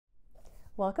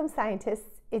Welcome,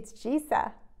 scientists. It's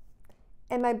Gisa.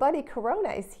 And my buddy Corona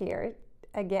is here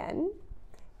again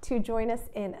to join us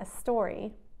in a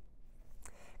story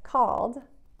called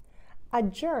A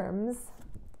Germ's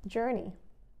Journey.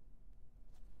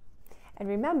 And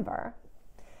remember,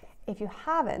 if you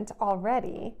haven't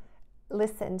already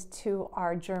listened to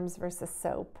our germs versus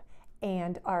soap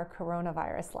and our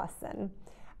coronavirus lesson,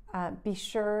 be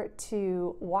sure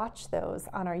to watch those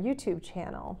on our YouTube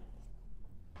channel.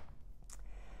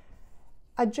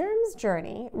 A Germ's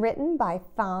Journey, written by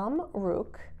Thom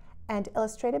Rooke and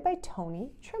illustrated by Tony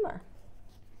Trimmer.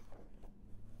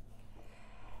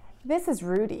 This is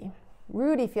Rudy.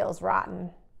 Rudy feels rotten.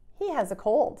 He has a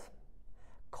cold.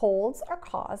 Colds are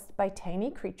caused by tiny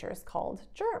creatures called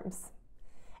germs.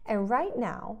 And right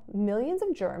now, millions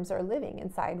of germs are living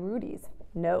inside Rudy's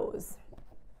nose.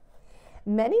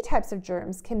 Many types of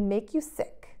germs can make you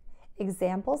sick.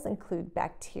 Examples include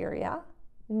bacteria,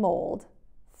 mold,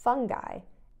 fungi,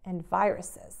 and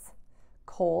viruses.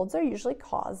 Colds are usually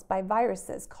caused by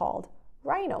viruses called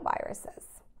rhinoviruses.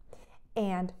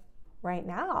 And right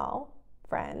now,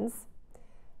 friends,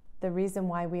 the reason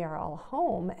why we are all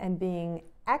home and being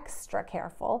extra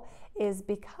careful is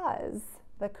because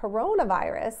the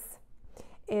coronavirus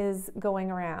is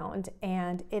going around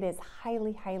and it is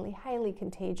highly, highly, highly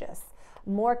contagious,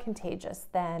 more contagious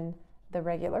than the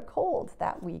regular cold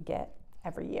that we get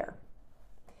every year.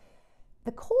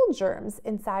 The cold germs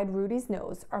inside Rudy's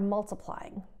nose are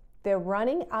multiplying. They're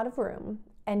running out of room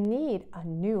and need a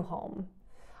new home.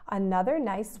 Another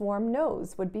nice warm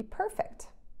nose would be perfect.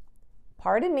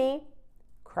 Pardon me,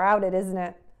 crowded, isn't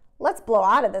it? Let's blow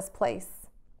out of this place.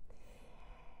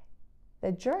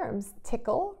 The germs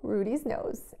tickle Rudy's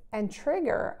nose and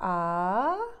trigger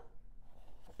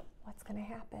what's going to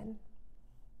happen?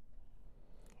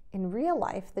 In real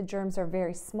life, the germs are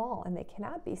very small and they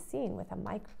cannot be seen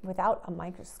without a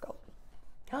microscope.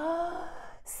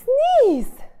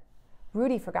 Sneeze!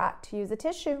 Rudy forgot to use a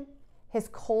tissue. His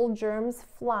cold germs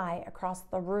fly across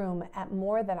the room at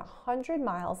more than 100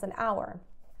 miles an hour.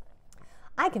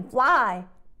 I can fly!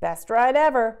 Best ride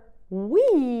ever!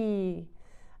 Whee!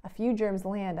 A few germs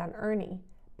land on Ernie,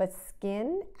 but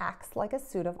skin acts like a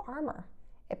suit of armor.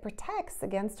 It protects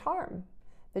against harm.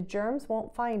 The germs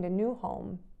won't find a new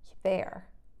home there.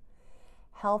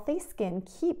 Healthy skin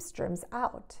keeps germs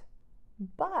out,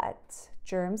 but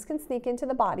germs can sneak into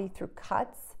the body through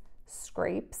cuts,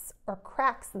 scrapes, or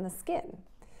cracks in the skin.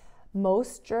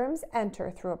 Most germs enter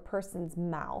through a person's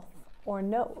mouth or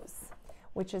nose,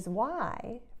 which is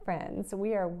why, friends,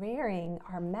 we are wearing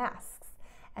our masks.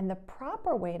 And the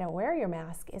proper way to wear your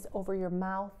mask is over your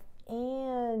mouth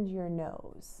and your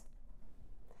nose.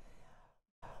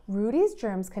 Rudy's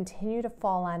germs continue to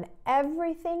fall on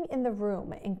everything in the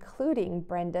room, including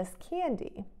Brenda's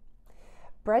candy.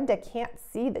 Brenda can't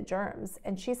see the germs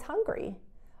and she's hungry.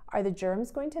 Are the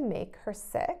germs going to make her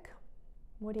sick?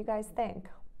 What do you guys think?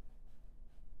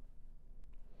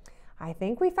 I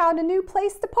think we found a new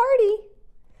place to party.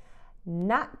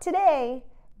 Not today.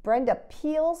 Brenda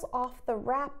peels off the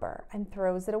wrapper and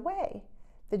throws it away.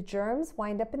 The germs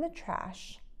wind up in the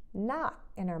trash, not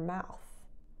in her mouth.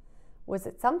 Was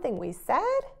it something we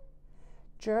said?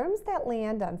 Germs that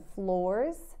land on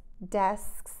floors,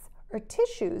 desks, or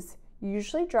tissues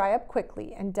usually dry up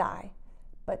quickly and die,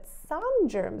 but some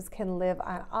germs can live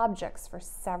on objects for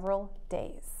several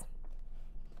days.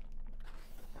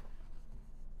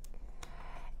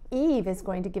 Eve is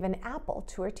going to give an apple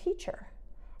to her teacher.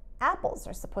 Apples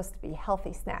are supposed to be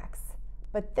healthy snacks,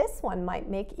 but this one might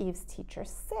make Eve's teacher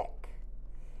sick.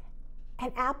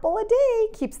 An apple a day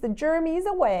keeps the germies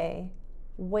away.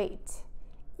 Wait,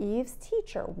 Eve's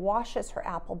teacher washes her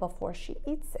apple before she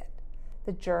eats it.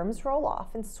 The germs roll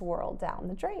off and swirl down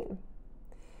the drain.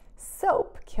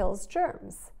 Soap kills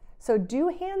germs, so do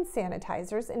hand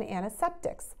sanitizers and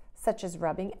antiseptics, such as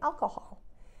rubbing alcohol.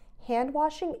 Hand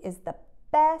washing is the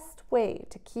best way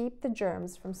to keep the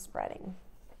germs from spreading.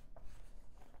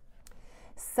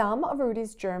 Some of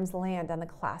Rudy's germs land on the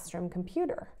classroom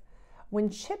computer. When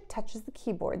Chip touches the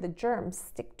keyboard, the germs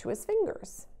stick to his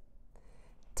fingers.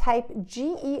 Type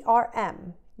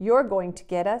GERM. You're going to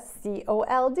get a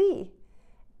COLD.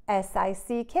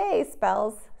 SICK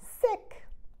spells sick.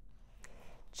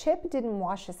 Chip didn't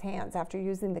wash his hands after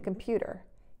using the computer.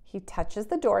 He touches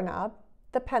the doorknob,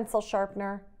 the pencil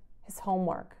sharpener, his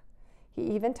homework. He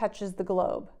even touches the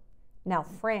globe. Now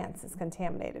France is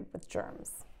contaminated with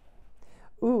germs.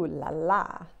 Ooh la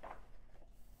la.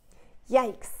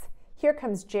 Yikes, here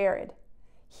comes Jared.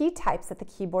 He types at the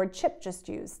keyboard Chip just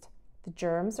used. The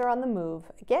germs are on the move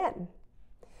again.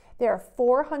 There are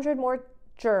 400 more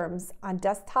germs on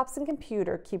desktops and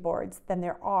computer keyboards than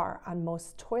there are on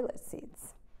most toilet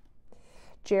seats.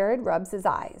 Jared rubs his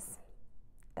eyes.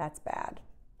 That's bad.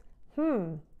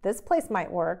 This place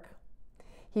might work.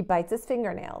 He bites his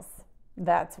fingernails.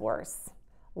 That's worse.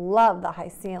 Love the high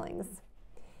ceilings.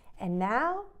 And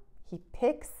now he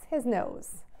picks his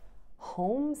nose.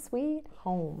 Home sweet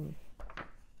home.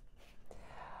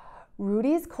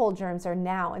 Rudy's cold germs are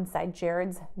now inside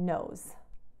Jared's nose.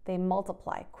 They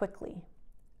multiply quickly.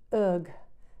 Ugh,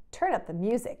 turn up the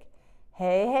music.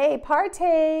 Hey, hey,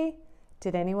 party!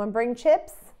 Did anyone bring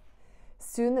chips?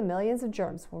 Soon the millions of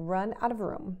germs will run out of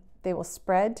room. They will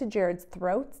spread to Jared's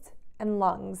throat and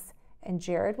lungs, and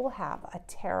Jared will have a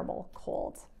terrible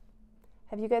cold.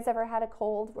 Have you guys ever had a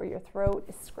cold where your throat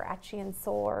is scratchy and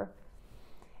sore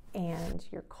and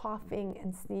you're coughing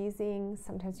and sneezing?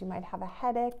 Sometimes you might have a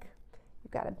headache.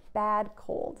 You've got a bad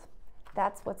cold.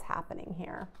 That's what's happening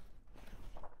here.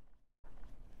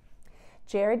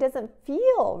 Jared doesn't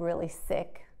feel really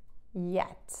sick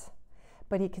yet,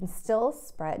 but he can still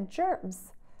spread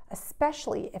germs,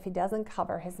 especially if he doesn't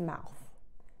cover his mouth.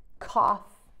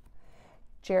 Cough.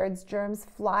 Jared's germs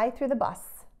fly through the bus.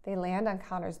 They land on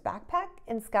Connor's backpack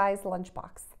and Sky's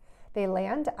lunchbox. They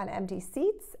land on empty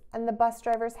seats and the bus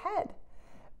driver's head.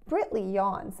 Britley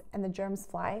yawns and the germs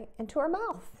fly into her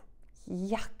mouth.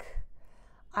 Yuck.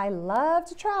 I love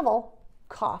to travel.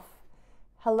 Cough.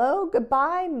 Hello,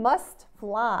 goodbye, must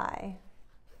fly.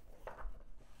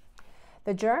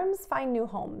 The germs find new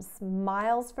homes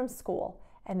miles from school,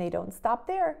 and they don't stop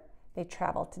there. They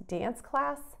travel to dance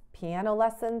class, piano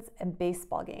lessons, and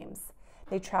baseball games.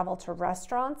 They travel to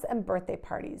restaurants and birthday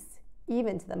parties,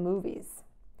 even to the movies.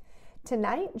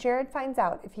 Tonight, Jared finds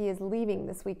out if he is leaving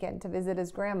this weekend to visit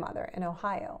his grandmother in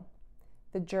Ohio.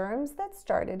 The germs that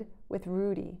started with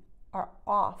Rudy are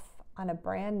off on a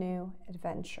brand new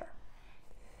adventure.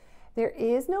 There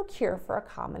is no cure for a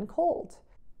common cold.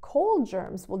 Cold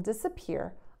germs will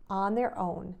disappear on their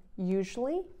own,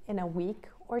 usually in a week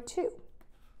or two.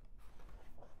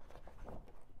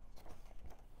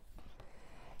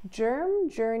 Germ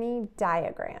journey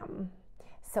diagram.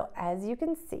 So as you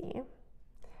can see,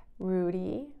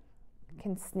 Rudy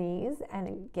can sneeze and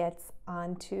it gets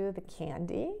onto the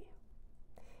candy,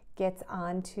 gets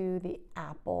onto the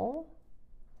apple,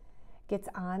 gets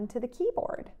onto the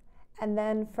keyboard. And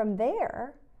then from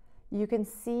there, you can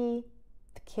see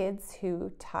the kids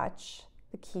who touch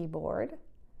the keyboard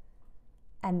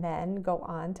and then go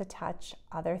on to touch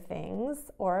other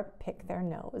things or pick their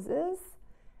noses.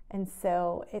 And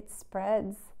so it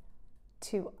spreads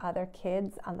to other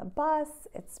kids on the bus,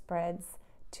 it spreads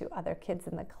to other kids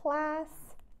in the class,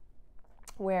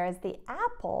 whereas the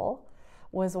apple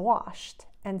was washed.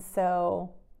 And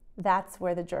so that's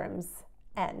where the germs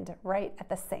end, right at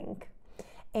the sink.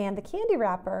 And the candy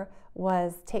wrapper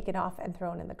was taken off and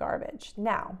thrown in the garbage.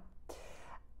 Now,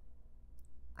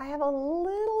 I have a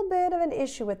little bit of an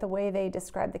issue with the way they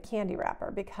describe the candy wrapper,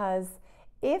 because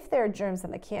if there are germs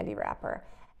in the candy wrapper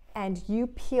and you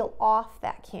peel off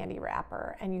that candy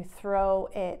wrapper and you throw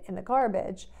it in the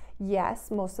garbage,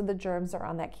 yes, most of the germs are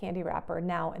on that candy wrapper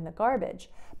now in the garbage,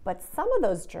 but some of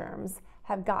those germs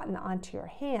have gotten onto your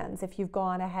hands if you've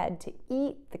gone ahead to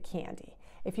eat the candy.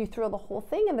 If you throw the whole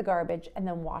thing in the garbage and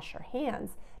then wash your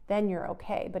hands, then you're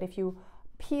okay. But if you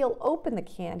peel open the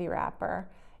candy wrapper,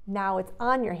 now it's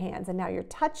on your hands and now you're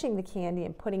touching the candy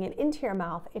and putting it into your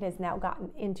mouth, it has now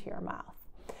gotten into your mouth.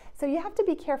 So you have to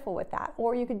be careful with that.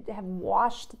 Or you could have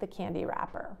washed the candy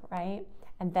wrapper, right?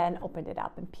 And then opened it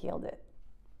up and peeled it,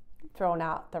 thrown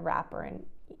out the wrapper and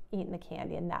eaten the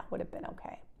candy, and that would have been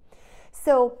okay.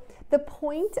 So the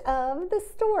point of the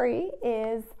story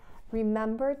is,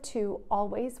 remember to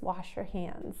always wash your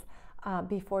hands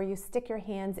before you stick your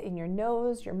hands in your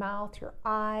nose, your mouth, your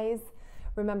eyes.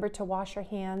 Remember to wash your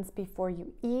hands before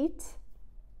you eat.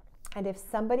 And if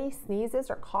somebody sneezes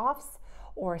or coughs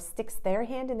or sticks their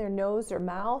hand in their nose or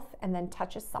mouth and then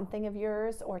touches something of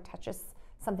yours or touches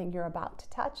something you're about to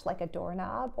touch, like a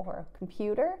doorknob or a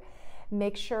computer,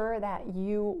 make sure that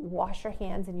you wash your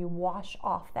hands and you wash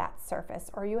off that surface,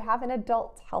 or you have an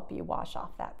adult help you wash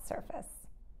off that surface.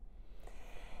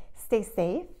 Stay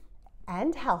safe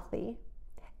and healthy,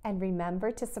 and remember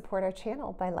to support our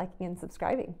channel by liking and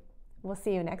subscribing. We'll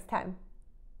see you next time.